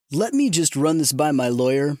"Let me just run this by my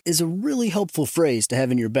lawyer" is a really helpful phrase to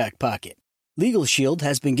have in your back pocket. Legal Shield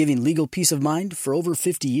has been giving legal peace of mind for over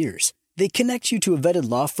 50 years. They connect you to a vetted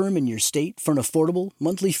law firm in your state for an affordable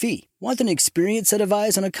monthly fee. Want an experienced set of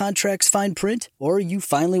eyes on a contract's fine print? Or you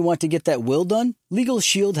finally want to get that will done? Legal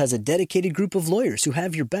Shield has a dedicated group of lawyers who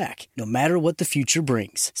have your back, no matter what the future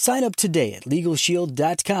brings. Sign up today at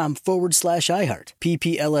LegalShield.com/iHeart.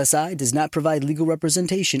 PPLSI does not provide legal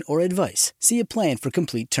representation or advice. See a plan for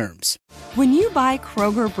complete terms. When you buy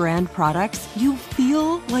Kroger brand products, you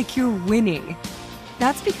feel like you're winning.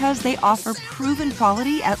 That's because they offer proven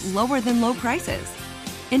quality at lower than low prices.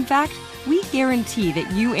 In fact, we guarantee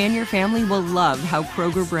that you and your family will love how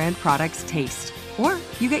Kroger brand products taste, or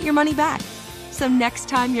you get your money back. So next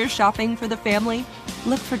time you're shopping for the family,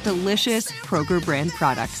 look for delicious Kroger brand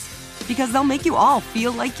products, because they'll make you all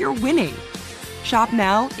feel like you're winning. Shop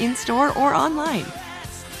now, in-store, or online.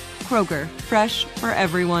 Kroger, fresh for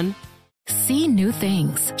everyone. See new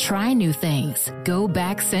things, try new things, go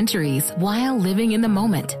back centuries while living in the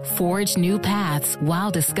moment, forge new paths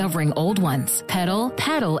while discovering old ones, pedal,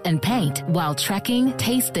 paddle, and paint while trekking,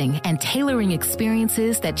 tasting, and tailoring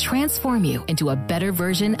experiences that transform you into a better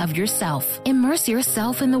version of yourself. Immerse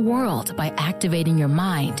yourself in the world by activating your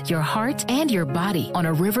mind, your heart, and your body on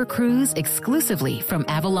a river cruise exclusively from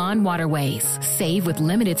Avalon Waterways. Save with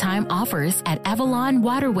limited time offers at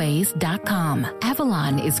AvalonWaterways.com.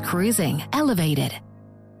 Avalon is cruising elevated.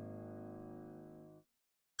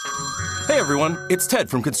 Hey everyone, it's Ted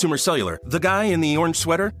from Consumer Cellular, the guy in the orange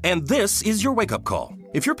sweater, and this is your wake-up call.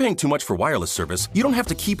 If you're paying too much for wireless service, you don't have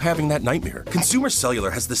to keep having that nightmare. Consumer Cellular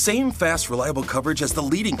has the same fast, reliable coverage as the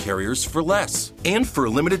leading carriers for less. And for a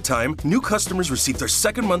limited time, new customers receive their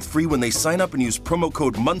second month free when they sign up and use promo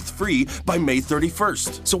code MONTHFREE by May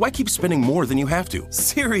 31st. So why keep spending more than you have to?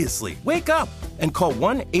 Seriously, wake up and call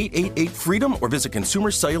 1-888-FREEDOM or visit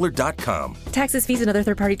consumercellular.com. Taxes, fees, and other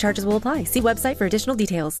third-party charges will apply. See website for additional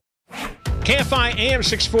details. KFI AM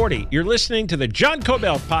 640. You're listening to the John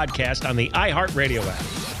Kobylt podcast on the iHeartRadio app.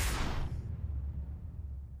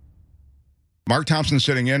 Mark Thompson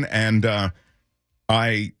sitting in, and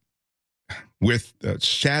I, with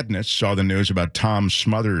sadness, saw the news about Tom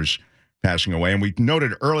Smothers passing away. And we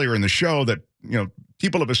noted earlier in the show that, you know,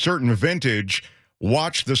 people of a certain vintage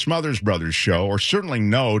watch the Smothers Brothers show or certainly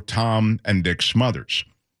know Tom and Dick Smothers.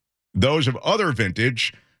 Those of other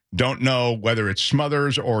vintage don't know whether it's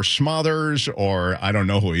Smothers or Smothers or I don't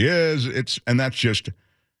know who he is.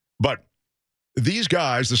 But these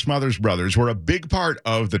guys, the Smothers Brothers, were a big part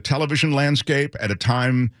of the television landscape at a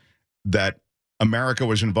time that America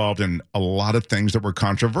was involved in a lot of things that were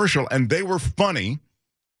controversial, and they were funny.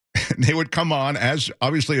 They would come on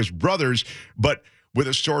obviously as brothers, but with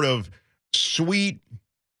a sort of sweet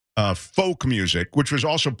folk music, which was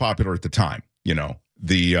also popular at the time. You know,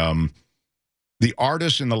 the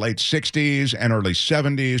artists in the late 60s and early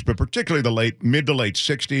 70s, but particularly the mid to late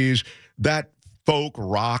 60s, that folk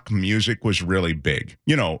rock music was really big.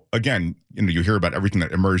 You know, again, you hear about everything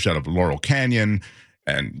that emerged out of Laurel Canyon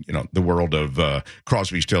and, you know, the world of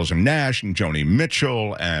Crosby, Stills, and Nash and Joni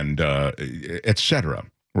Mitchell and et cetera,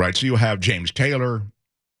 right? So you have James Taylor.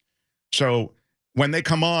 So when they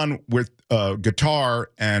come on with guitar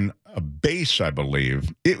and a bass, I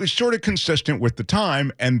believe, it was sort of consistent with the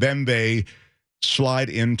time, and then they slide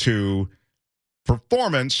into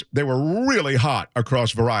performance. They were really hot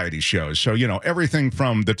across variety shows. So, you know, everything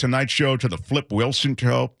from The Tonight Show to the Flip Wilson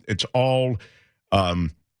Show, it's all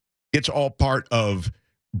part of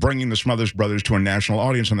bringing the Smothers Brothers to a national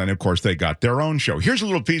audience. And then, of course, they got their own show. Here's a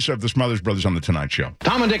little piece of the Smothers Brothers on The Tonight Show.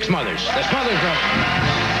 Tom and Dick Smothers, the Smothers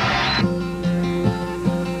Brothers.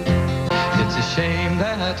 It's a shame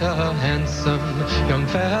that a handsome young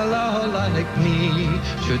fellow like me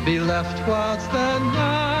should be left whilst the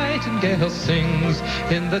nightingale sings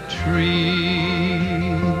in the tree.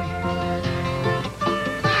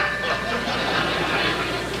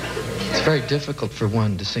 It's very difficult for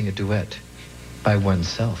one to sing a duet by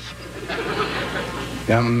oneself.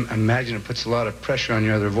 Yeah, I imagine it puts a lot of pressure on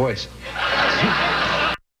your other voice.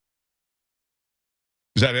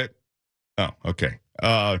 Is that it? Oh, okay.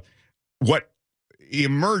 What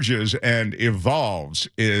emerges and evolves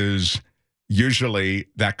is usually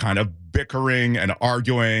that kind of bickering and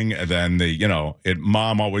arguing, and then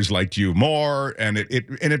mom always liked you more, and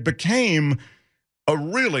it became a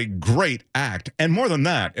really great act. And more than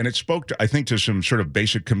that, and it spoke to, I think, to some sort of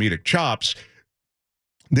basic comedic chops.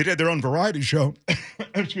 They did their own variety show.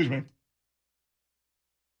 Excuse me.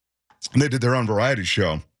 They did their own variety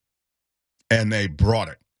show, and they brought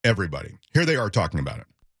it. Everybody. Here they are talking about it.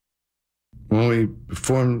 When we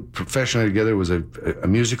performed professionally together, it was a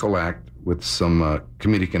musical act with some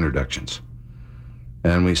comedic introductions.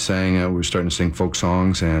 And we sang, we were starting to sing folk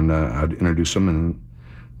songs, and I'd introduce them, and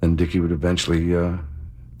then Dickie would eventually...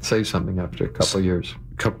 say something after a couple of years.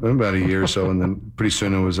 About a year or so, and then pretty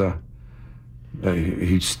soon it was...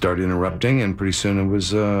 he started interrupting, and pretty soon it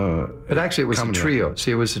was... but actually it was a trio. See,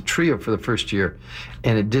 it was a trio for the first year,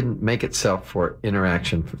 and it didn't make itself for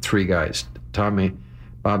interaction for three guys. Tommy,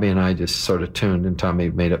 Bobby, and I just sort of tuned, and Tommy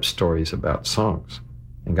made up stories about songs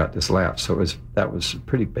and got this laugh. So that was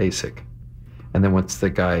pretty basic. And then once the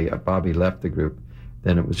guy, Bobby, left the group,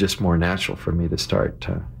 then it was just more natural for me to start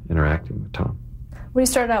interacting with Tom. When you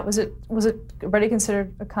started out, was it already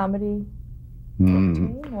considered a comedy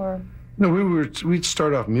team, or? No, we'd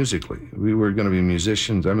start off musically. We were going to be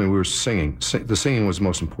musicians. I mean, we were singing. The singing was the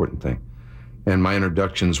most important thing. And my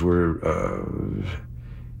introductions were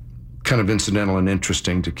kind of incidental and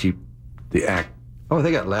interesting to keep the act. Oh,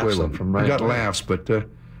 they got laughs from right. We got laughs, but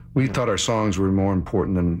we thought our songs were more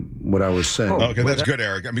important than what I was saying. Oh, okay, that's good,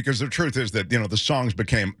 Eric. Because the truth is that, the songs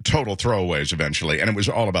became total throwaways eventually, and it was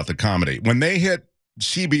all about the comedy. When they hit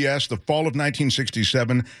CBS, the fall of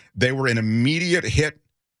 1967, they were an immediate hit.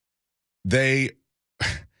 They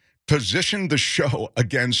positioned the show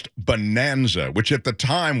against Bonanza, which at the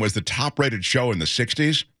time was the top-rated show in the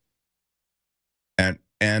 60s,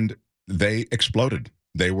 and they exploded.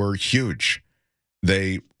 They were huge.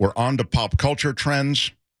 They were on to pop culture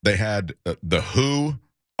trends. They had The Who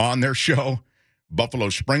on their show, Buffalo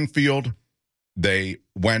Springfield. They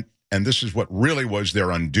went, and this is what really was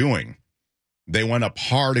their undoing, they went up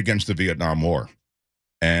hard against the Vietnam War.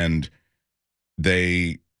 And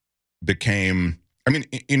they became,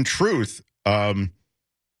 in truth,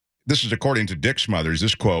 this is according to Dick Smothers,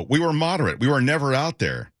 this quote, "We were moderate. We were never out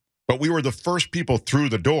there, but we were the first people through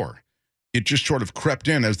the door. It just sort of crept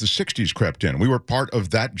in as the 60s crept in. We were part of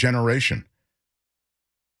that generation."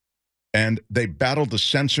 And they battled the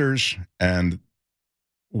censors. And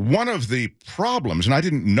one of the problems, and I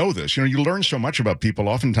didn't know this, you learn so much about people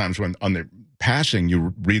oftentimes when on their passing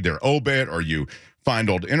you read their obit or you find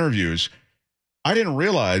old interviews. I didn't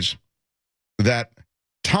realize that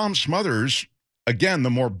Tom Smothers, again, the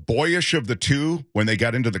more boyish of the two when they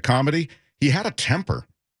got into the comedy, he had a temper.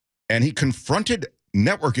 And he confronted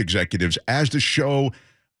network executives as the show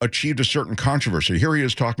achieved a certain controversy. Here he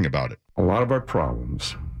is talking about it. A lot of our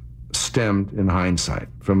problems stemmed, in hindsight,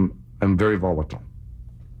 from I'm very volatile.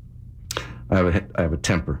 I have a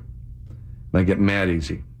temper. And I get mad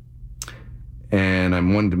easy. And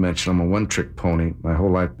I'm one-dimensional. I'm a one-trick pony. My whole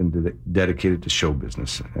life been dedicated to show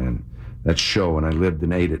business. And that show, and I lived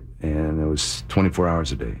and ate it, and it was 24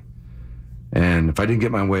 hours a day. And if I didn't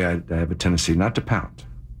get my way, I have a tendency not to pout,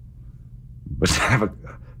 but to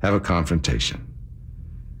have a confrontation.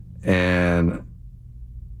 And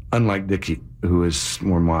unlike Dickie, who is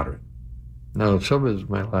more moderate. No, showbiz is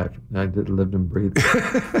my life. I lived and breathed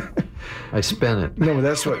it. I spent it. No, but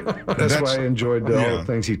that's why I enjoyed all the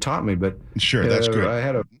things he taught me. But sure, that's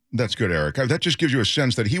good. That's good, Eric. That just gives you a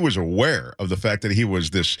sense that he was aware of the fact that he was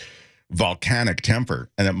this volcanic temper,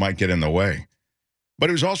 and it might get in the way. But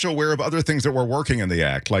he was also aware of other things that were working in the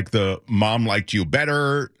act, like the Mom Liked You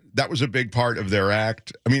Better. That was a big part of their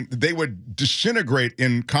act. They would disintegrate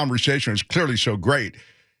in conversation. It was clearly so great,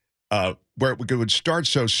 where it would start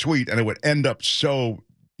so sweet and it would end up so,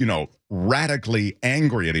 radically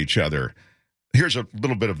angry at each other. Here's a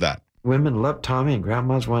little bit of that. Women loved Tommy, and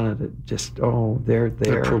grandmas wanted to just, they're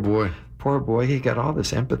there. That poor boy. Poor boy, he got all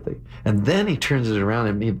this empathy. And then he turns it around,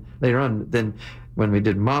 and later on, then when we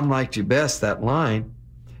did Mom Liked You Best, that line,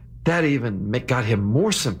 that even got him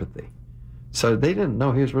more sympathy. So they didn't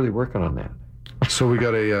know he was really working on that. So we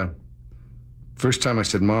got first time I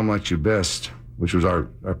said Mom Liked You Best, which was our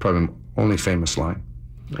probably only famous line.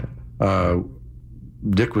 Yeah.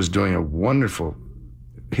 Dick was doing a wonderful,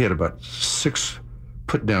 he had about 6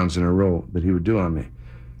 put-downs in a row that he would do on me.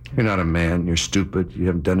 You're not a man, you're stupid, you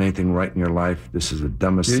haven't done anything right in your life, this is the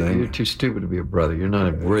dumbest thing. You're too stupid to be a brother, you're not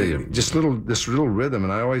a brilliant. Just this little rhythm,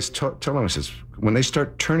 and I always tell him, I says, when they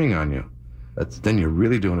start turning on you, then you're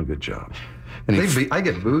really doing a good job. And I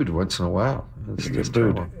get booed once in a while. Get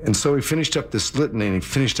booed. And so he finished up this litany, and he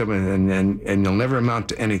finished up, and you'll never amount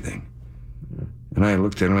to anything. And I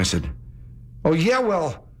looked at him, and I said, "Oh, yeah,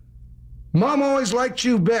 well, Mom always liked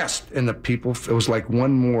you best." And the people, it was like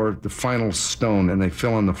one more, the final stone, and they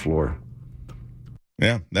fell on the floor.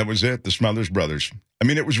 Yeah, that was it, the Smothers Brothers.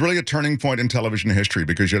 It was really a turning point in television history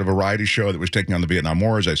because you had a variety show that was taking on the Vietnam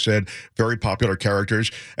War, as I said, very popular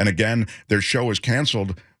characters. And again, their show was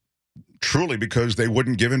canceled truly because they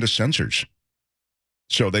wouldn't give in to censors.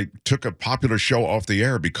 So they took a popular show off the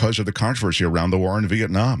air because of the controversy around the war in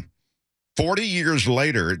Vietnam. 40 years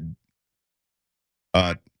later,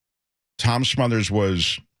 Tom Smothers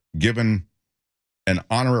was given an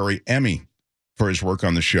honorary Emmy for his work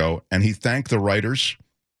on the show, and he thanked the writers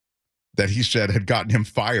that he said had gotten him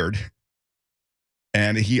fired.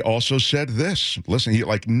 And he also said this. Listen, he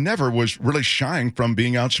never was really shying from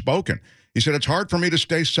being outspoken. He said, "It's hard for me to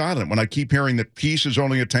stay silent when I keep hearing that peace is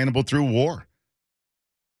only attainable through war."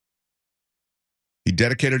 He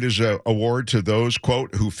dedicated his award to those,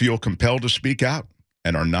 quote, "who feel compelled to speak out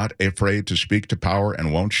and are not afraid to speak to power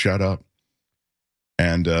and won't shut up."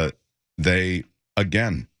 And they,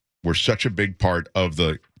 again, were such a big part of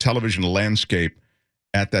the television landscape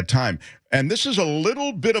at that time. And this is a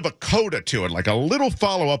little bit of a coda to it, like a little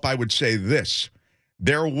follow-up. I would say this.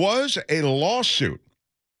 There was a lawsuit,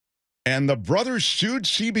 and the brothers sued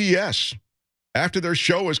CBS after their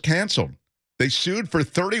show was canceled. They sued for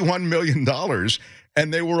 $31 million,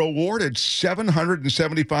 and they were awarded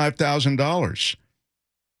 $775,000,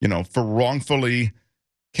 for wrongfully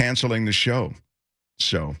canceling the show.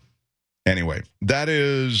 So, anyway, that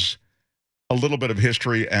is a little bit of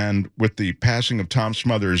history. And with the passing of Tom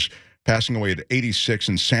Smothers, passing away at 86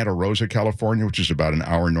 in Santa Rosa, California, which is about an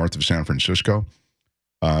hour north of San Francisco,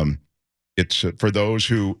 it's for those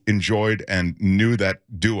who enjoyed and knew that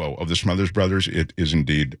duo of the Smothers Brothers, it is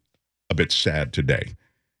indeed a bit sad today.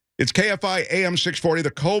 It's KFI AM 640,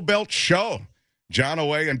 the Kobylt Show. John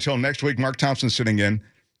away until next week. Mark Thompson sitting in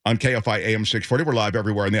on KFI AM 640. We're live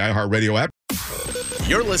everywhere on the iHeartRadio app.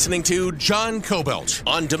 You're listening to John Kobylt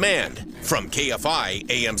on demand from KFI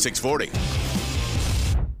AM 640.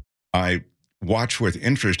 I watch with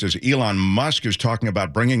interest as Elon Musk is talking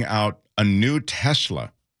about bringing out a new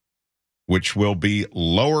Tesla, which will be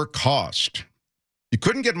lower cost. You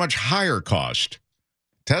couldn't get much higher cost.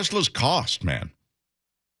 Tesla's cost, man.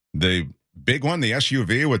 The big one, the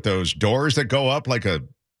SUV with those doors that go up like a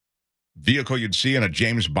vehicle you'd see in a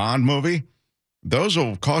James Bond movie, those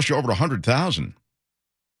will cost you over $100,000.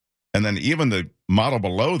 And then even the model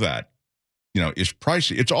below that, is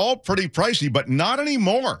pricey. It's all pretty pricey, but not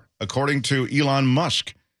anymore, according to Elon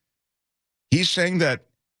Musk. He's saying that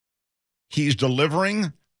he's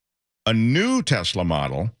delivering a new Tesla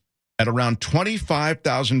model at around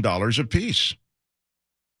 $25,000 a piece.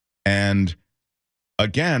 And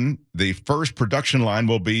again, the first production line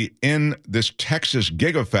will be in this Texas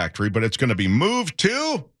gigafactory, but it's going to be moved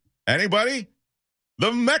to, anybody?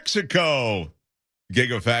 The Mexico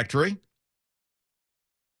gigafactory.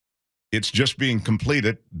 It's just being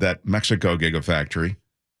completed, that Mexico gigafactory.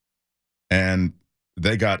 And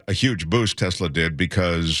they got a huge boost, Tesla did,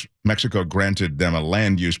 because Mexico granted them a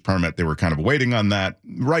land use permit. They were kind of waiting on that.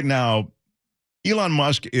 Right now, Elon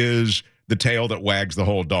Musk is the tail that wags the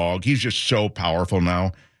whole dog. He's just so powerful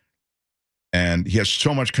now. And he has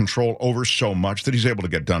so much control over so much that he's able to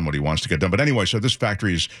get done what he wants to get done. But anyway, so this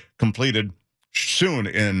factory is completed soon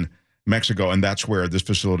in Mexico, and that's where this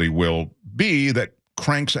facility will be that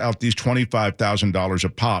cranks out these $25,000 a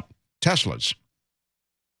pop Teslas.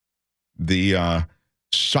 The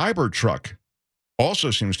Cybertruck also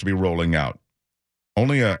seems to be rolling out.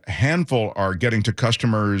 Only a handful are getting to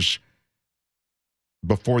customers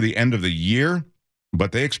before the end of the year,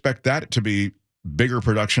 but they expect that to be bigger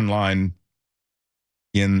production line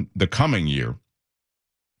in the coming year.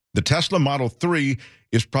 The Tesla Model 3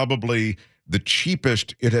 is probably the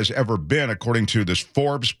cheapest it has ever been, according to this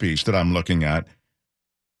Forbes piece that I'm looking at.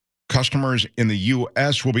 Customers in the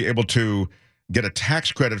U.S. will be able to get a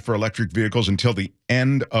tax credit for electric vehicles until the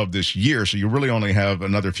end of this year, so you really only have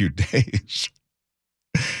another few days.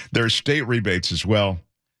 There are state rebates as well.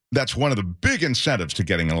 That's one of the big incentives to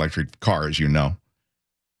getting an electric car, as you know.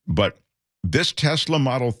 But this Tesla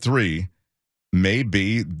Model 3 may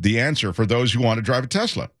be the answer for those who want to drive a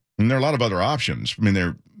Tesla. And there are a lot of other options. I mean, there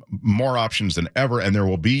are more options than ever, and there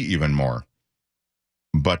will be even more.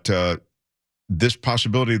 But this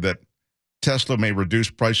possibility that Tesla may reduce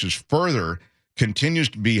prices further continues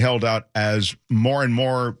to be held out as more and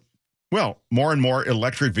more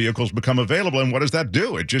electric vehicles become available. And what does that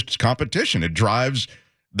do? It just competition. It drives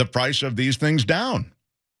the price of these things down.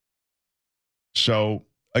 So,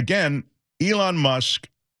 again, Elon Musk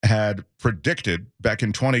had predicted back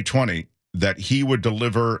in 2020 that he would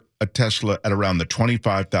deliver a Tesla at around the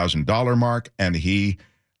 $25,000 mark, and he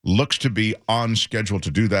looks to be on schedule to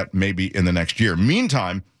do that maybe in the next year.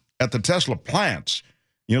 Meantime, at the Tesla plants,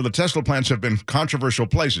 the Tesla plants have been controversial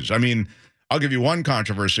places. I mean, I'll give you one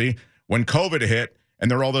controversy. When COVID hit and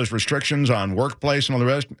there were all those restrictions on workplace and all the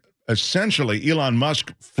rest, essentially Elon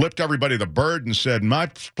Musk flipped everybody the bird and said, my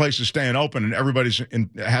place is staying open and everybody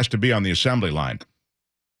has to be on the assembly line.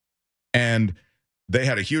 And they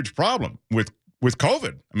had a huge problem with with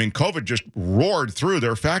COVID. I mean, COVID just roared through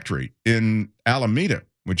their factory in Alameda,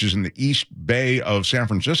 which is in the East Bay of San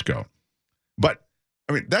Francisco. But,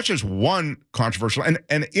 I mean, that's just one controversial.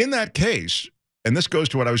 And in that case, and this goes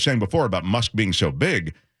to what I was saying before about Musk being so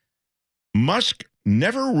big, Musk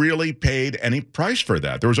never really paid any price for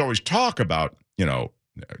that. There was always talk about,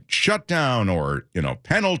 shutdown or,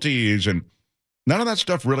 penalties, and none of that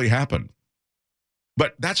stuff really happened.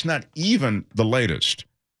 But that's not even the latest.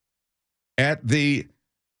 At the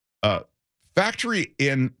factory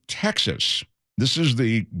in Texas, this is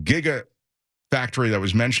the Giga factory that I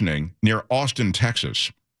was mentioning near Austin,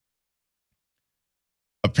 Texas.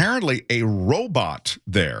 Apparently, a robot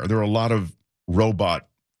there are a lot of robot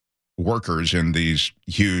workers in these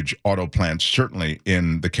huge auto plants, certainly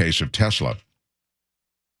in the case of Tesla.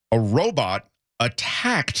 A robot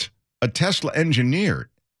attacked a Tesla engineer.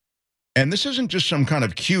 And this isn't just some kind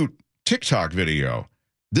of cute TikTok video.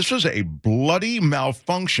 This was a bloody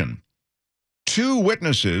malfunction. 2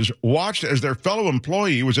 witnesses watched as their fellow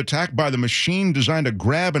employee was attacked by the machine designed to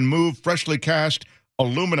grab and move freshly cast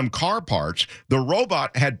aluminum car parts. The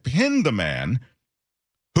robot had pinned the man,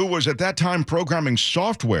 who was at that time programming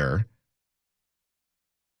software.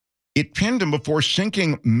 It pinned him before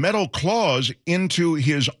sinking metal claws into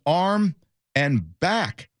his arm and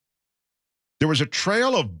back. There was a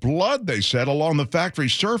trail of blood, they said, along the factory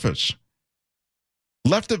surface.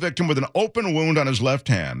 Left the victim with an open wound on his left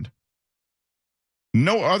hand.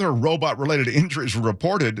 No other robot-related injuries were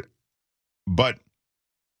reported, but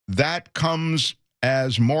that comes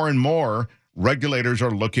as more and more regulators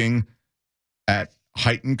are looking at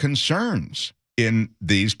heightened concerns in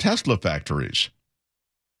these Tesla factories.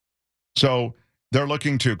 So they're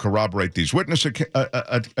looking to corroborate these witness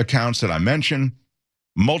accounts that I mentioned.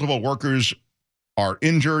 Multiple workers are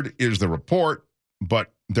injured is the report,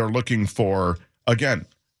 but they're looking for, again,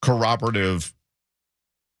 corroborative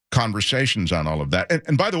conversations on all of that.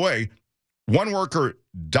 And by the way, one worker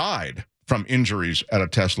died from injuries at a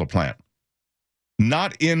Tesla plant.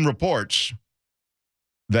 Not in reports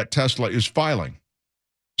that Tesla is filing.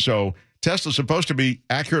 So Tesla's supposed to be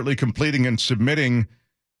accurately completing and submitting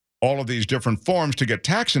all of these different forms to get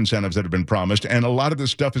tax incentives that have been promised, and a lot of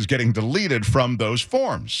this stuff is getting deleted from those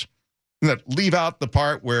forms. That leave out the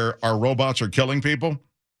part where our robots are killing people.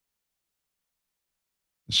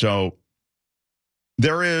 So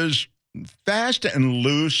there is fast and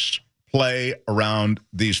loose play around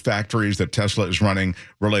these factories that Tesla is running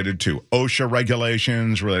related to OSHA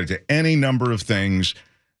regulations, related to any number of things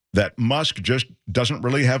that Musk just doesn't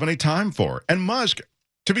really have any time for. And Musk,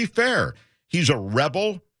 to be fair, he's a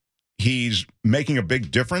rebel. He's making a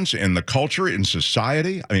big difference in the culture, in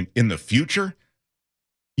society, I mean, in the future.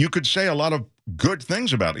 You could say a lot of good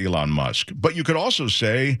things about Elon Musk, but you could also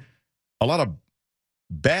say a lot of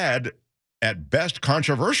bad, at best,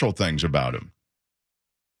 controversial things about him.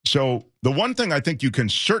 So the one thing I think you can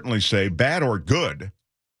certainly say, bad or good,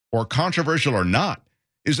 or controversial or not,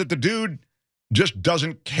 is that the dude just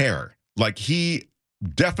doesn't care. Like, he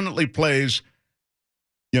definitely plays,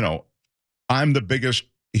 I'm the biggest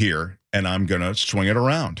here, and I'm going to swing it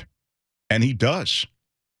around. And he does.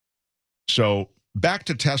 So back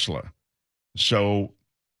to Tesla. So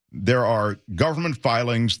there are government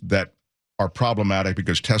filings that are problematic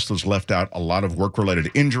because Tesla's left out a lot of work-related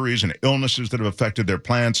injuries and illnesses that have affected their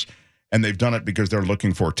plants, and they've done it because they're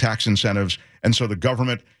looking for tax incentives. And so the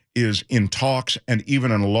government is in talks and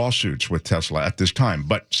even in lawsuits with Tesla at this time.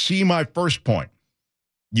 But see my first point.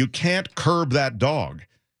 You can't curb that dog.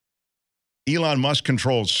 Elon Musk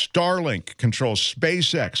controls Starlink, controls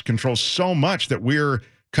SpaceX, controls so much that we're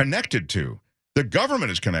connected to, the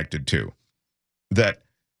government is connected to, that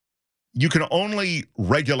you can only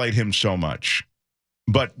regulate him so much.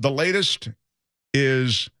 But the latest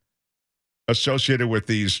is associated with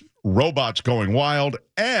these robots going wild.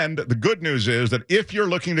 And the good news is that if you're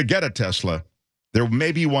looking to get a Tesla, there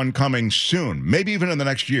may be one coming soon, maybe even in the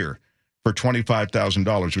next year, for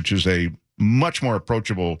 $25,000, which is a much more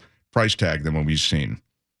approachable price tag than what we've seen.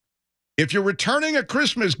 If you're returning a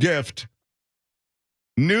Christmas gift,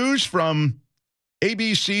 news from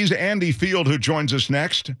ABC's Andy Field, who joins us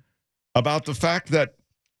next, about the fact that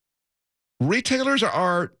retailers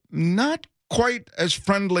are not quite as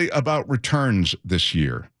friendly about returns this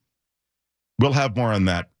year. We'll have more on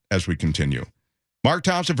that as we continue. Mark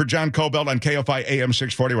Thompson for John Kobylt on KFI AM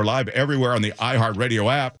 640. We're live everywhere on the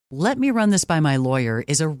iHeartRadio app. "Let me run this by my lawyer"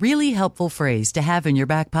 is a really helpful phrase to have in your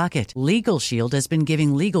back pocket. Legal Shield has been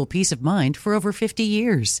giving legal peace of mind for over 50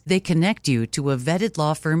 years. They connect you to a vetted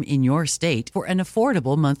law firm in your state for an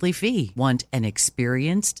affordable monthly fee. Want an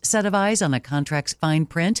experienced set of eyes on a contract's fine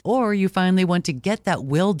print? Or you finally want to get that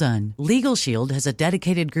will done? Legal Shield has a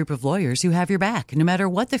dedicated group of lawyers who have your back, no matter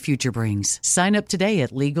what the future brings. Sign up today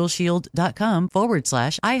at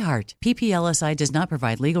LegalShield.com/iHeart. PPLSI does not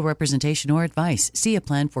provide legal representation or advice. See a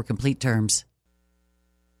plan for complete terms.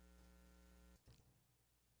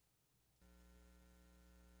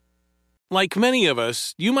 Like many of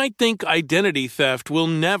us, you might think identity theft will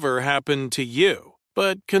never happen to you.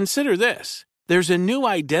 But consider this. There's a new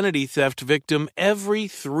identity theft victim every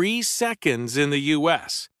 3 seconds in the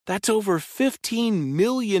U.S. That's over 15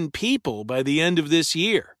 million people by the end of this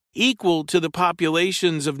year, equal to the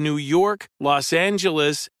populations of New York, Los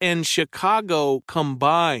Angeles, and Chicago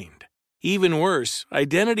combined. Even worse,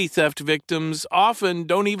 identity theft victims often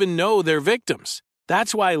don't even know they're victims.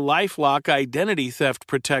 That's why LifeLock Identity Theft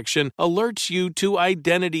Protection alerts you to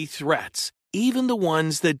identity threats, even the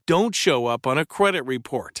ones that don't show up on a credit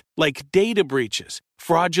report, like data breaches,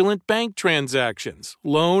 fraudulent bank transactions,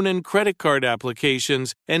 loan and credit card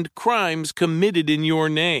applications, and crimes committed in your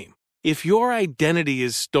name. If your identity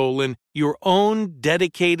is stolen, your own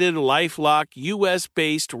dedicated LifeLock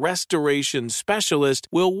U.S.-based restoration specialist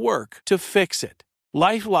will work to fix it.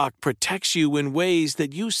 LifeLock protects you in ways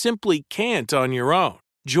that you simply can't on your own.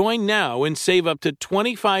 Join now and save up to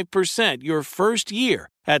 25% your first year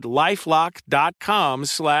at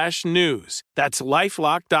LifeLock.com/news. That's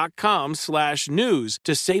LifeLock.com/news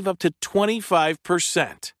to save up to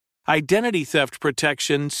 25%. Identity theft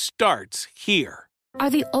protection starts here. Are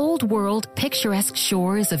the old world picturesque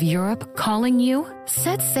shores of Europe calling you?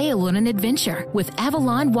 Set sail on an adventure with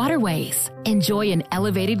Avalon Waterways. Enjoy an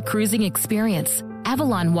elevated cruising experience.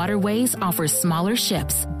 Avalon Waterways offers smaller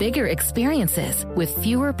ships, bigger experiences, with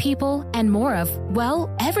fewer people and more of, well,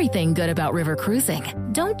 everything good about river cruising.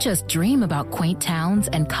 Don't just dream about quaint towns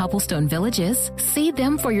and cobblestone villages. See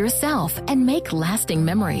them for yourself and make lasting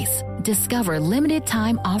memories. Discover limited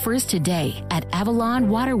time offers today at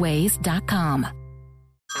AvalonWaterways.com.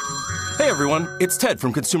 Hey everyone, it's Ted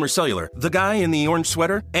from Consumer Cellular, the guy in the orange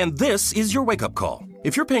sweater, and this is your wake-up call.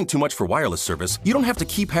 If you're paying too much for wireless service, you don't have to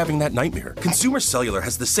keep having that nightmare. Consumer Cellular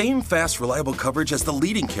has the same fast, reliable coverage as the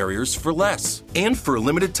leading carriers for less. And for a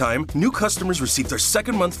limited time, new customers receive their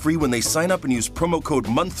second month free when they sign up and use promo code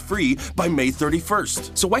MONTHFREE by May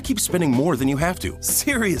 31st. So why keep spending more than you have to?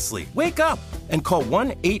 Seriously, wake up and call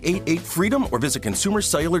 1-888-FREEDOM or visit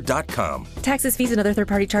consumercellular.com. Taxes, fees, and other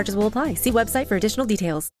third-party charges will apply. See website for additional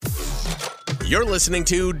details. You're listening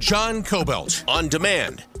to John Kobylt on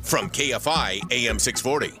demand from KFI AM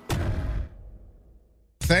 640.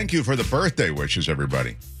 Thank you for the birthday wishes,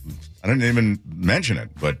 everybody. I didn't even mention it,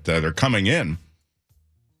 but they're coming in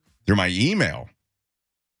through my email,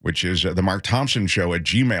 which is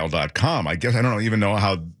themarkthompsonshow@gmail.com. I guess I don't even know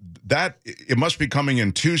how that, it must be coming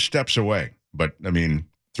in 2 steps away, but I mean,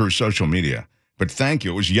 through social media. But thank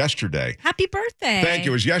you. It was yesterday. Happy birthday. Thank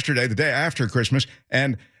you. It was yesterday, the day after Christmas.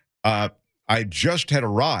 And I just had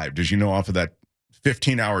arrived, as you know, off of that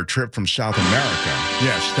 15-hour trip from South America.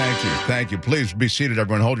 Yes, thank you. Thank you. Please be seated,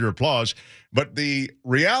 everyone. Hold your applause. But the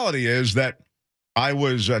reality is that I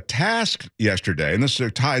was tasked yesterday, and this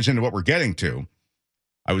ties into what we're getting to.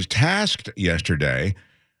 I was tasked yesterday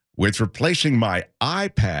with replacing my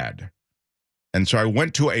iPad. And so I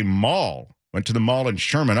went to the mall in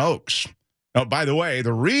Sherman Oaks. Now, by the way,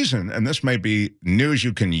 the reason, and this may be news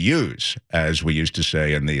you can use, as we used to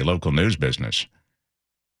say in the local news business,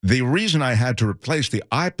 the reason I had to replace the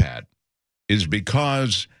iPad is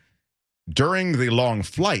because during the long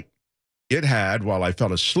flight, it had, while I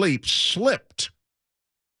fell asleep, slipped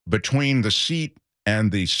between the seat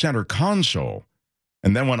and the center console.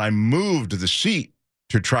 And then when I moved the seat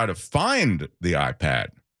to try to find the iPad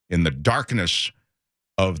in the darkness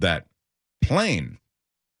of that plane,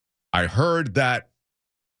 I heard that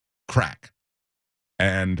crack.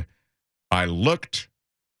 And I looked,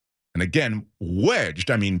 and again, wedged,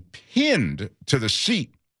 I mean, pinned to the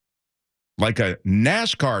seat like a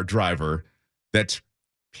NASCAR driver that's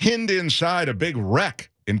pinned inside a big wreck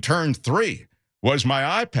in turn 3 was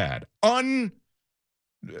my iPad.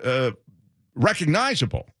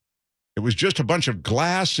 Unrecognizable. It was just a bunch of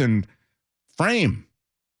glass and frame.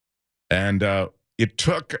 And it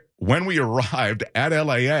took, when we arrived at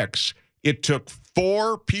LAX, it took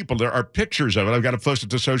 4 people. There are pictures of it. I've got to post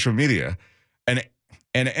it to social media. An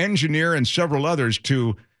engineer and several others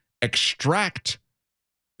to extract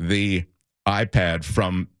the iPad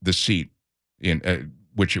from the seat in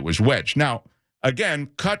which it was wedged. Now, again,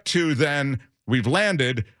 cut to then we've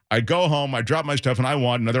landed. I go home, I drop my stuff, and I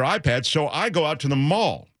want another iPad. So I go out to the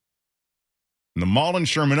mall. And the mall in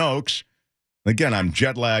Sherman Oaks, again, I'm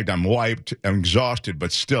jet lagged, I'm wiped, I'm exhausted,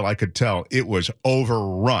 but still I could tell it was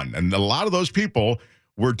overrun. And a lot of those people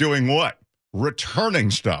were doing what?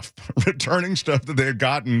 Returning stuff that they had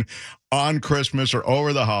gotten on Christmas or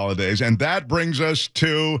over the holidays. And that brings us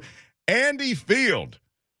to Andy Field,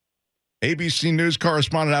 ABC News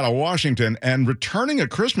correspondent out of Washington, and returning a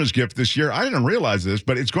Christmas gift this year. I didn't realize this,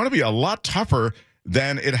 but it's going to be a lot tougher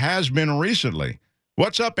than it has been recently.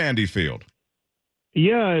 What's up, Andy Field?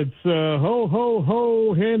 Yeah, it's ho, ho,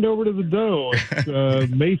 ho, hand over to the dough.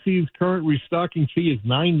 It's, Macy's current restocking fee is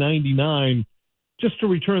 $9.99 just to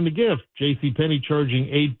return the gift. JCPenney charging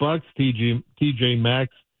 $8, TJ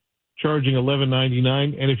Maxx charging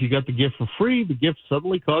 $11.99, and if you got the gift for free, the gift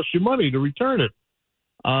suddenly costs you money to return it.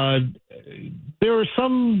 There are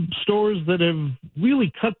some stores that have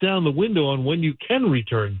really cut down the window on when you can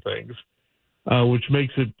return things, which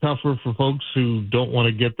makes it tougher for folks who don't want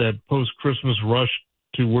to get that post-Christmas rush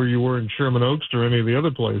to where you were in Sherman Oaks or any of the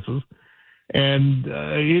other places. And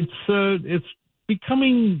it's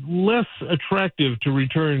becoming less attractive to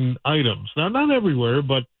return items. Now, not everywhere,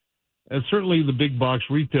 but certainly the big box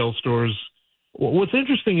retail stores. What's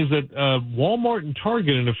interesting is that Walmart and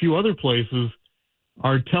Target and a few other places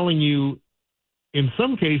are telling you, in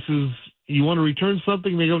some cases, you want to return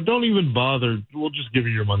something, they go, don't even bother. We'll just give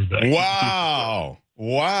you your money back. Wow.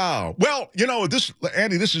 Wow. Well, this,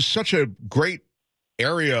 Andy, this is such a great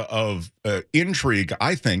area of intrigue,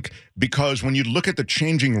 I think, because when you look at the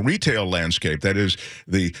changing retail landscape, that is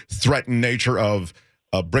the threatened nature of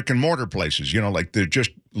brick and mortar places, like they're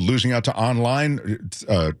just losing out to online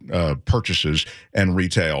purchases and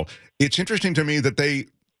retail. It's interesting to me that they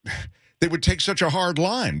would take such a hard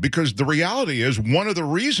line, because the reality is one of the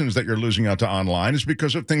reasons that you're losing out to online is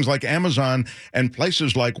because of things like Amazon and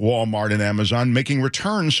places like Walmart and Amazon making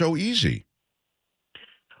returns so easy.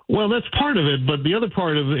 Well, that's part of it, but the other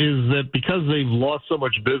part of it is that because they've lost so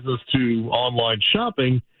much business to online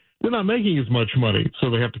shopping, they're not making as much money, so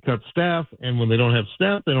they have to cut staff, and when they don't have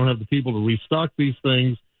staff, they don't have the people to restock these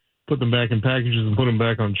things, put them back in packages, and put them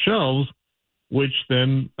back on shelves, which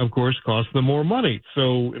then, of course, costs them more money.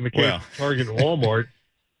 So in the case of Target and Walmart,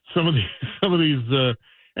 some of these,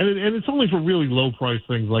 and it's only for really low price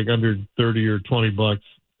things like under $30 or $20.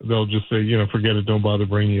 They'll just say, forget it, don't bother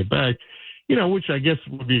bringing it back. Which I guess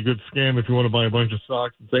would be a good scam if you want to buy a bunch of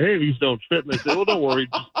socks and say, hey, these don't fit. And they say, well, don't worry.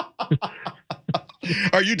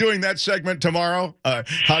 Are you doing that segment tomorrow?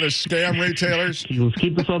 How to scam retailers? Let's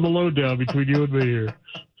keep this on the lowdown between you and me here.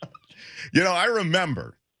 I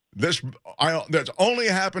remember this. That's only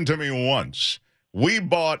happened to me once. We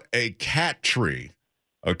bought a cat tree,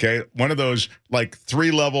 okay? One of those like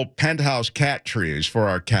 3-level penthouse cat trees for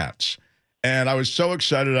our cats. And I was so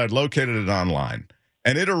excited I'd located it online.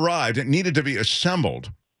 And it arrived. It needed to be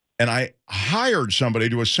assembled. And I hired somebody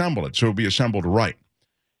to assemble it so it would be assembled right.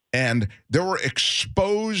 And there were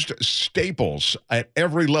exposed staples at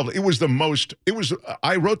every level.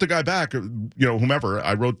 I wrote the guy back, whomever,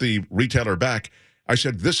 I wrote the retailer back. I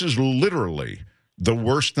said, this is literally the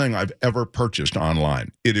worst thing I've ever purchased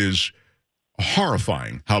online. It is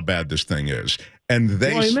horrifying how bad this thing is. And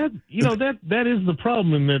that is the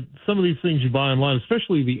problem, in that some of these things you buy online,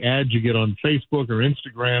 especially the ads you get on Facebook or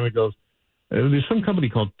Instagram, it goes, there's some company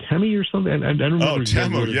called Temu or something. I don't remember. Oh,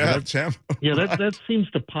 Temu, Temu. Yeah, that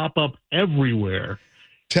seems to pop up everywhere.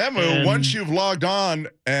 Temu, once you've logged on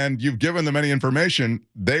and you've given them any information,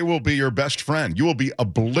 they will be your best friend. You will be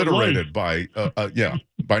obliterated by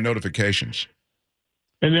notifications.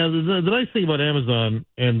 And now the nice thing about Amazon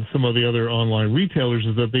and some of the other online retailers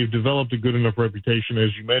is that they've developed a good enough reputation,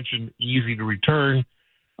 as you mentioned, easy to return,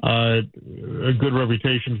 a good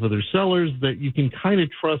reputation for their sellers, that you can kind of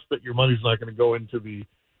trust that your money's not going to go into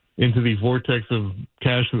the vortex of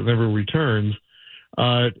cash that never returns.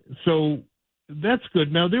 So that's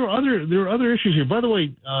good. Now there are other issues here. By the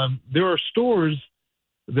way, there are stores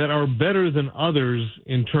that are better than others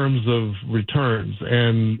in terms of returns,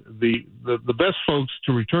 and the best folks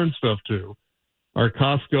to return stuff to are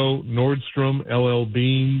Costco, Nordstrom, LL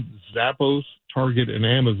Bean, Zappos, Target, and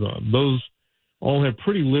Amazon. Those all have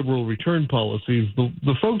pretty liberal return policies.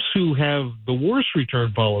 The folks who have the worst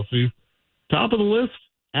return policies, top of the list,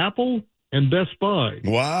 Apple and Best Buy.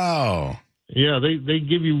 Wow. Yeah, they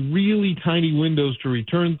give you really tiny windows to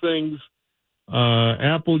return things.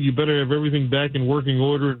 Apple, you better have everything back in working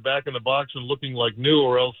order and back in the box and looking like new,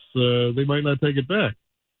 or else they might not take it back.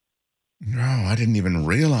 No, I didn't even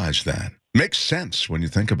realize that. Makes sense when you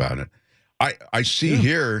think about it. I see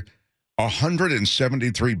here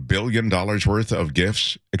 $173 billion worth of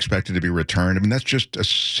gifts expected to be returned. I mean, that's just a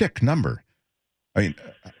sick number. I mean,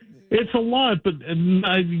 it's a lot, but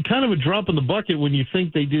kind of a drop in the bucket when you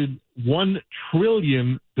think they did $1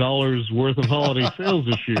 trillion worth of holiday sales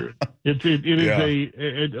this year. It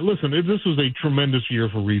is listen, this was a tremendous year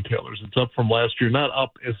for retailers. It's up from last year, not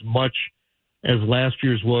up as much as last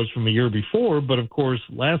year's was from the year before, but of course,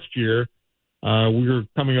 last year we were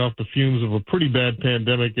coming off the fumes of a pretty bad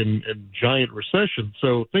pandemic and giant recession.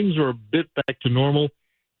 So things are a bit back to normal.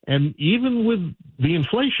 And even with the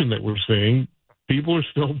inflation that we're seeing, people are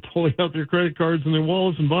still pulling out their credit cards and their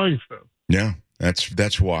wallets and buying stuff. Yeah,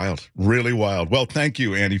 that's wild, really wild. Well, thank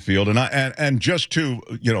you, Andy Field, and just to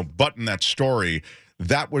button that story,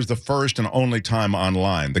 that was the first and only time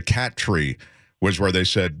online. The cat tree was where they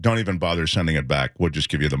said, "Don't even bother sending it back. We'll just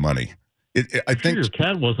give you the money." I think your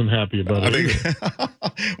cat wasn't happy about it. I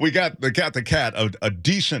think we got the cat, a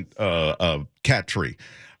decent cat tree.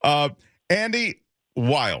 Andy,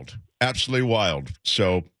 wild, absolutely wild.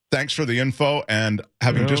 So. Thanks for the info, and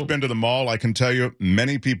having just been to the mall, I can tell you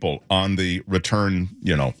many people on the return,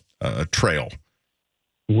 trail.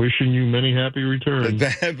 Wishing you many happy returns.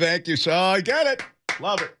 Thank you. So I get it.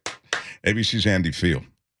 Love it. ABC's Andy Field.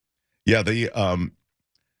 Yeah, the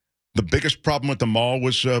biggest problem with the mall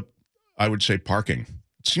was, I would say, parking.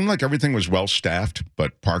 It seemed like everything was well staffed,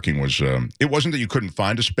 but parking was. It wasn't that you couldn't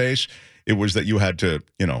find a space; it was that you had to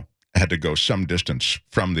go some distance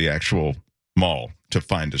from the actual mall to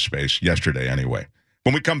find a space yesterday anyway.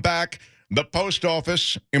 When we come back, the post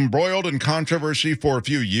office, embroiled in controversy for a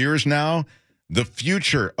few years now, the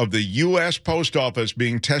future of the U.S. post office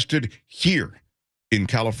being tested here in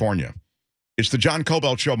California. It's the John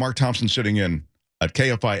Kobylt Show. Mark Thompson sitting in at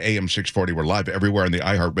KFI AM 640. We're live everywhere in the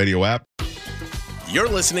iHeartRadio app. You're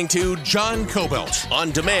listening to John Kobylt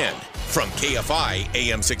on demand from KFI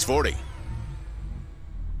AM 640.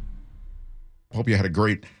 Hope you had a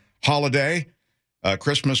great holiday.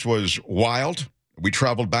 Christmas was wild. We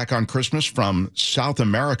traveled back on Christmas from South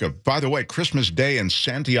America. By the way, Christmas Day in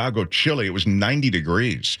Santiago, Chile, it was 90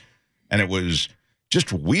 degrees. And it was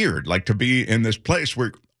just weird, like to be in this place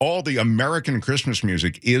where all the American Christmas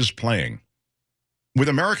music is playing with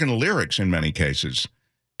American lyrics in many cases.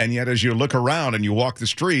 And yet, as you look around and you walk the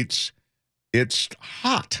streets, it's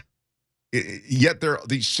hot. Yet there are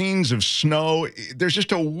these scenes of snow. There's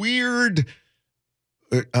just a weird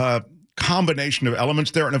combination of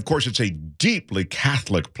elements there. And of course, it's a deeply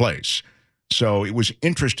Catholic place. So it was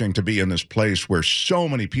interesting to be in this place where so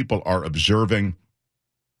many people are observing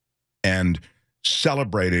and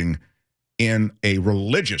celebrating in a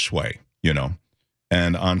religious way,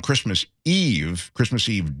 And on Christmas Eve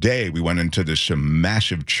day, we went into this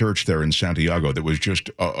massive church there in Santiago that was just,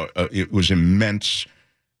 it was immense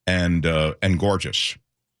and gorgeous.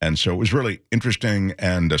 And so it was really interesting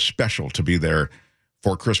and special to be there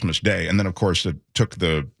for Christmas Day. And then, of course, it took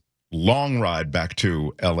the long ride back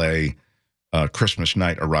to L.A. Christmas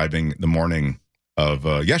night, arriving the morning of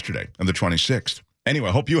yesterday, on the 26th. Anyway,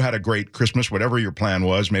 I hope you had a great Christmas, whatever your plan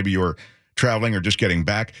was. Maybe you were traveling or just getting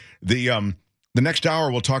back. The next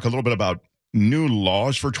hour, we'll talk a little bit about new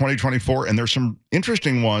laws for 2024, and there's some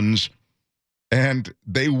interesting ones, and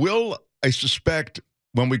they will, I suspect,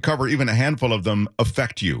 when we cover even a handful of them,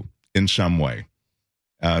 affect you in some way.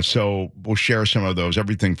 So we'll share some of those,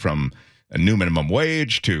 everything from a new minimum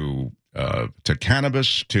wage to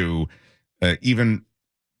cannabis to even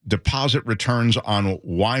deposit returns on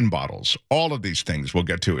wine bottles. All of these things we'll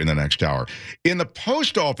get to in the next hour. In the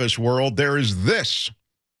post office world, there is this.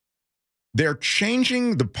 They're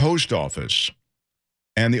changing the post office.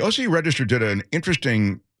 And the OC Register did an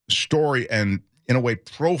interesting story and, in a way,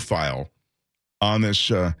 profile on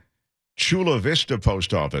this Chula Vista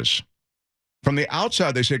post office. From the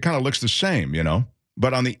outside, they say it kind of looks the same,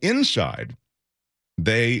 But on the inside,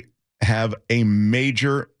 they have a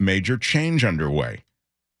major, major change underway.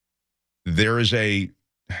 There is a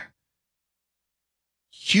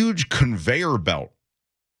huge conveyor belt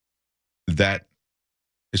that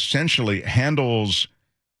essentially handles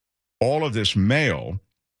all of this mail,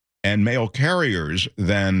 and mail carriers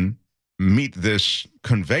then meet this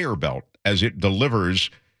conveyor belt as it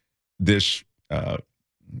delivers this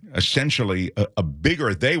essentially a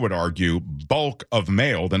bigger, they would argue, bulk of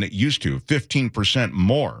mail than it used to, 15%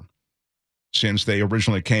 more since they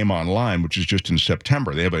originally came online, which is just in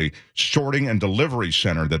September. They have a sorting and delivery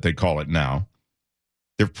center that they call it now.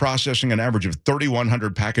 They're processing an average of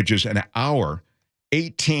 3,100 packages an hour,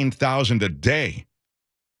 18,000 a day.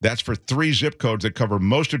 That's for 3 zip codes that cover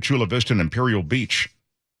most of Chula Vista and Imperial Beach.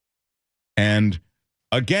 And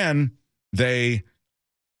again, they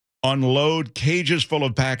unload cages full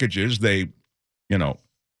of packages. They,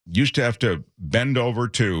 used to have to bend over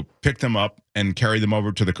to pick them up and carry them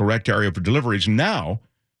over to the correct area for deliveries. Now,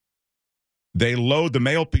 they load the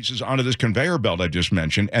mail pieces onto this conveyor belt I just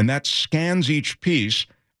mentioned, and that scans each piece,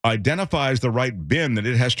 identifies the right bin that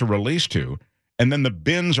it has to release to, and then the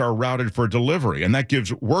bins are routed for delivery. And that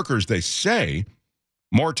gives workers, they say,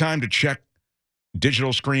 more time to check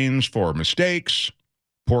digital screens for mistakes,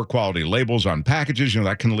 poor quality labels on packages.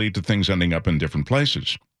 That can lead to things ending up in different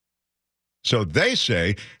places. So they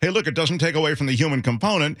say, hey, look, it doesn't take away from the human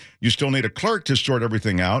component. You still need a clerk to sort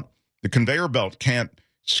everything out. The conveyor belt can't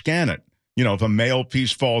scan it. If a mail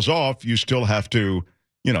piece falls off, you still have to,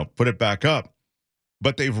 put it back up.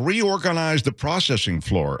 But they've reorganized the processing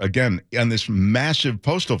floor, again, in this massive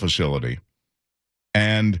postal facility.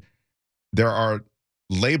 And there are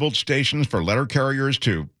labeled stations for letter carriers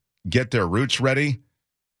to get their routes ready.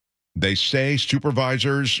 They say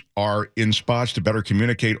supervisors are in spots to better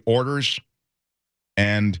communicate orders.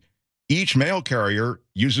 And each mail carrier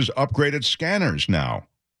uses upgraded scanners now.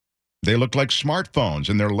 They look like smartphones,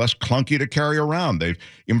 and they're less clunky to carry around. They've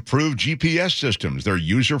improved GPS systems. They're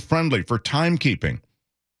user-friendly for timekeeping.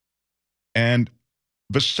 And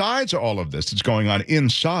besides all of this that's going on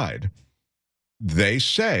inside, they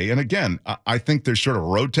say, and again, I think they're sort of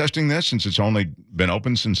road testing this since it's only been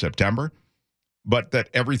open since September, but that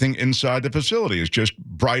everything inside the facility is just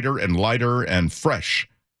brighter and lighter and fresh,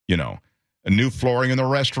 A new flooring in the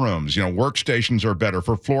restrooms, workstations are better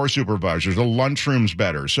for floor supervisors, the lunchroom's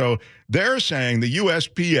better. So they're saying the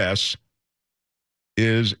USPS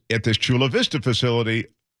is at this Chula Vista facility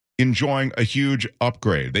enjoying a huge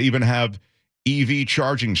upgrade. They even have EV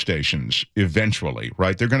charging stations eventually,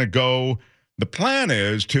 right? They're going to go, the plan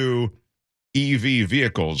is to EV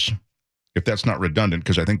vehicles, if that's not redundant,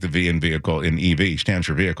 because I think the V in vehicle in EV stands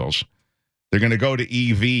for vehicles. They're going to go to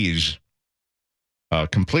EVs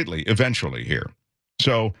completely eventually here.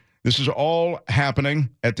 So this is all happening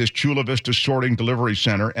at this Chula Vista Sorting Delivery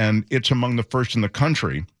Center, and it's among the first in the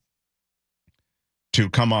country to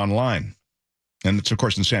come online. And it's, of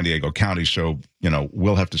course, in San Diego County, so,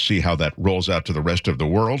 we'll have to see how that rolls out to the rest of the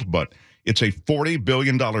world. But it's a $40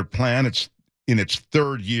 billion plan. It's in its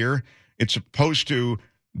third year. It's supposed to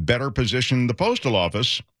better position the Postal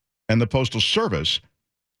Office and the Postal Service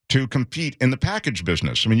to compete in the package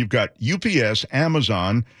business. I mean, you've got UPS,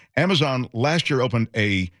 Amazon. Amazon last year opened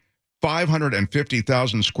a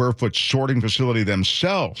 550,000 square foot sorting facility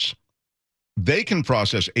themselves. They can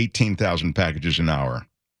process 18,000 packages an hour.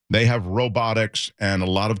 They have robotics and a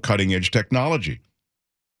lot of cutting edge technology.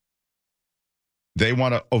 They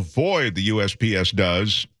want to avoid, the USPS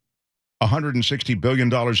does, $160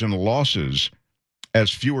 billion in losses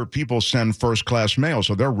as fewer people send first class mail.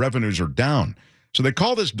 So their revenues are down. So they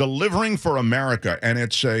call this Delivering for America, and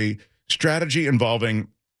it's a strategy involving,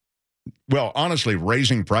 well, honestly,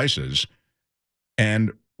 raising prices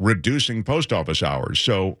and reducing post office hours.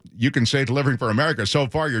 So you can say Delivering for America. So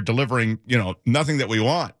far, you're delivering, nothing that we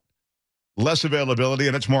want. Less availability,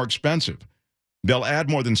 and it's more expensive. They'll add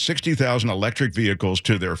more than 60,000 electric vehicles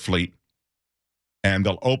to their fleet, and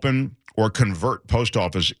they'll open or convert post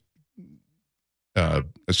office,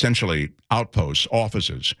 essentially outposts,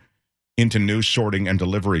 offices, into new sorting and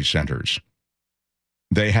delivery centers.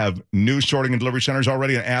 They have new sorting and delivery centers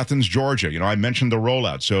already in Athens, Georgia. I mentioned the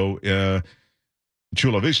rollout. So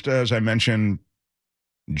Chula Vista, as I mentioned,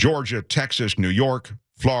 Georgia, Texas, New York,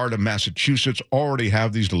 Florida, Massachusetts already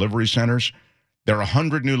have these delivery centers. There are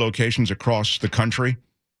 100 new locations across the country.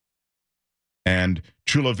 And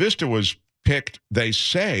Chula Vista was picked, they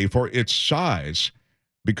say, for its size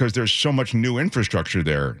because there's so much new infrastructure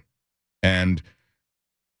there. And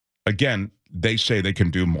again, they say they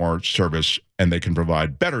can do more service and they can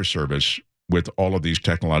provide better service with all of these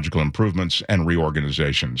technological improvements and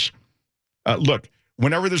reorganizations. Look,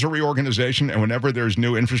 whenever there's a reorganization and whenever there's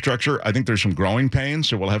new infrastructure, I think there's some growing pains,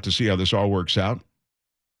 so we'll have to see how this all works out.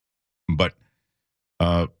 But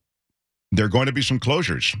there are going to be some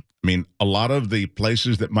closures. I mean, a lot of the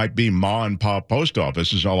places that might be ma and pop post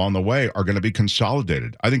offices along the way are going to be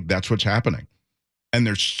consolidated. I think that's what's happening. And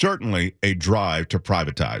there's certainly a drive to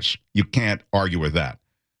privatize. You can't argue with that.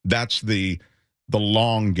 That's the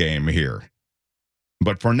long game here.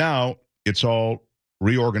 But for now, it's all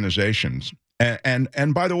reorganizations.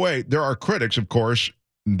 And by the way, there are critics, of course.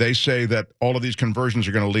 They say that all of these conversions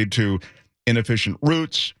are going to lead to inefficient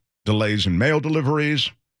routes, delays in mail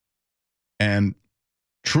deliveries, and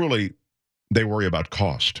truly, they worry about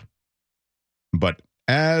cost. But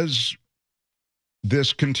as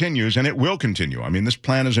this continues, and it will continue, I mean, this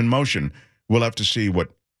plan is in motion, we'll have to see what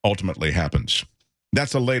ultimately happens.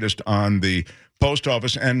 That's the latest on the post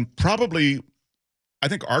office, and probably, I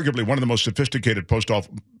think, arguably one of the most sophisticated post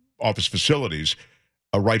office facilities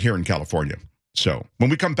right here in California. So when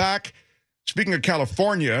we come back, speaking of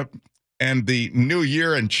California and the new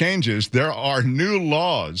year and changes, there are new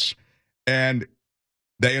laws, and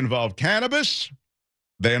they involve cannabis,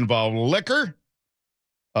 they involve liquor.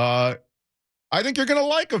 I think you're going to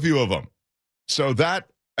like a few of them. So that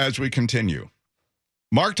as we continue.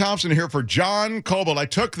 Mark Thompson here for John Kobylt. I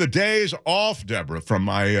took the days off, Deborah, from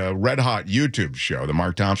my Red Hot YouTube show, The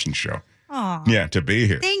Mark Thompson Show. Aw. Yeah, to be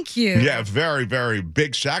here. Thank you. Yeah, very, very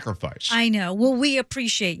big sacrifice. I know. Well, we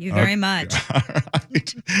appreciate you very much. All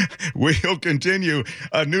right. We'll continue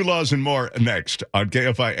new laws and more next on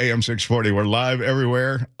KFI AM 640. We're live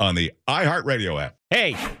everywhere on the iHeartRadio app.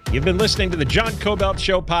 Hey, you've been listening to the John Kobylt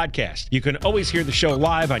Show podcast. You can always hear the show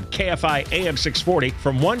live on KFI AM 640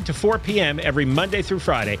 from 1 to 4 p.m. every Monday through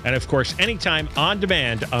Friday. And, of course, anytime on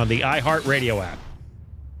demand on the iHeartRadio app.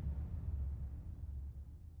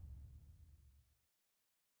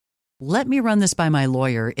 "Let me run this by my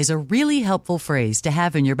lawyer" is a really helpful phrase to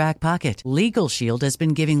have in your back pocket. Legal Shield has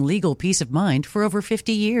been giving legal peace of mind for over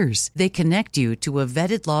 50 years. They connect you to a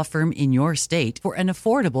vetted law firm in your state for an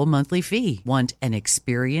affordable monthly fee. Want an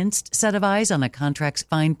experienced set of eyes on a contract's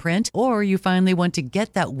fine print? Or you finally want to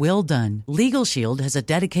get that will done? Legal Shield has a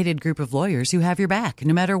dedicated group of lawyers who have your back,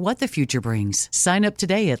 no matter what the future brings. Sign up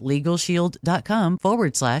today at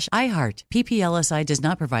LegalShield.com/iHeart. PPLSI does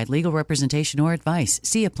not provide legal representation or advice.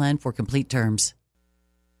 See a plan for complete terms.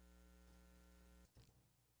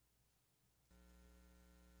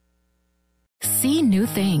 See new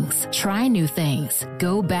things, try new things,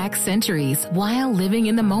 go back centuries while living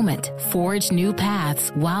in the moment, forge new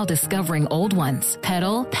paths while discovering old ones,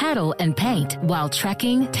 pedal, paddle, and paint while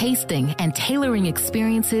trekking, tasting, and tailoring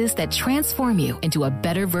experiences that transform you into a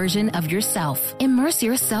better version of yourself. Immerse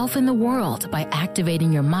yourself in the world by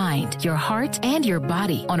activating your mind, your heart, and your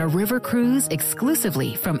body on a river cruise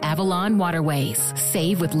exclusively from Avalon Waterways.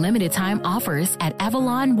 Save with limited time offers at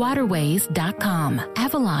AvalonWaterways.com.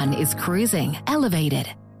 Avalon is cruising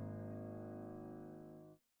elevated.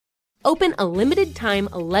 Open a limited-time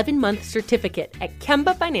 11-month certificate at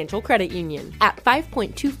Kemba Financial Credit Union. At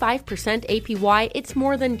 5.25% APY, it's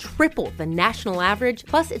more than triple the national average,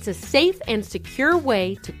 plus it's a safe and secure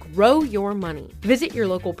way to grow your money. Visit your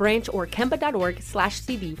local branch or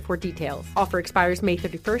kemba.org/cd for details. Offer expires May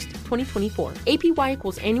 31st, 2024. APY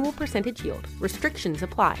equals annual percentage yield. Restrictions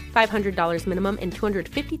apply. $500 minimum and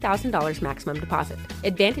 $250,000 maximum deposit.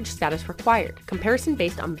 Advantage status required. Comparison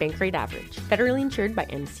based on bank rate average. Federally insured by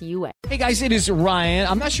NCUA. Hey guys, it is Ryan.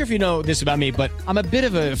 I'm not sure if you know this about me, but I'm a bit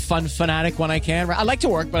of a fun fanatic when I can. I like to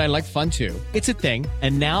work, but I like fun too. It's a thing.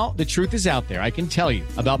 And now the truth is out there. I can tell you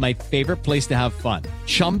about my favorite place to have fun.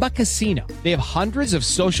 Chumba Casino. They have hundreds of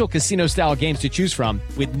social casino style games to choose from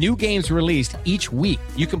with new games released each week.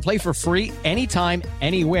 You can play for free anytime,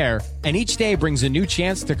 anywhere. And each day brings a new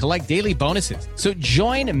chance to collect daily bonuses. So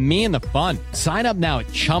join me in the fun. Sign up now at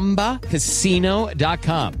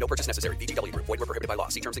ChumbaCasino.com. No purchase necessary. VGW Group. Void where prohibited by law.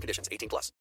 See terms and conditions. 18+.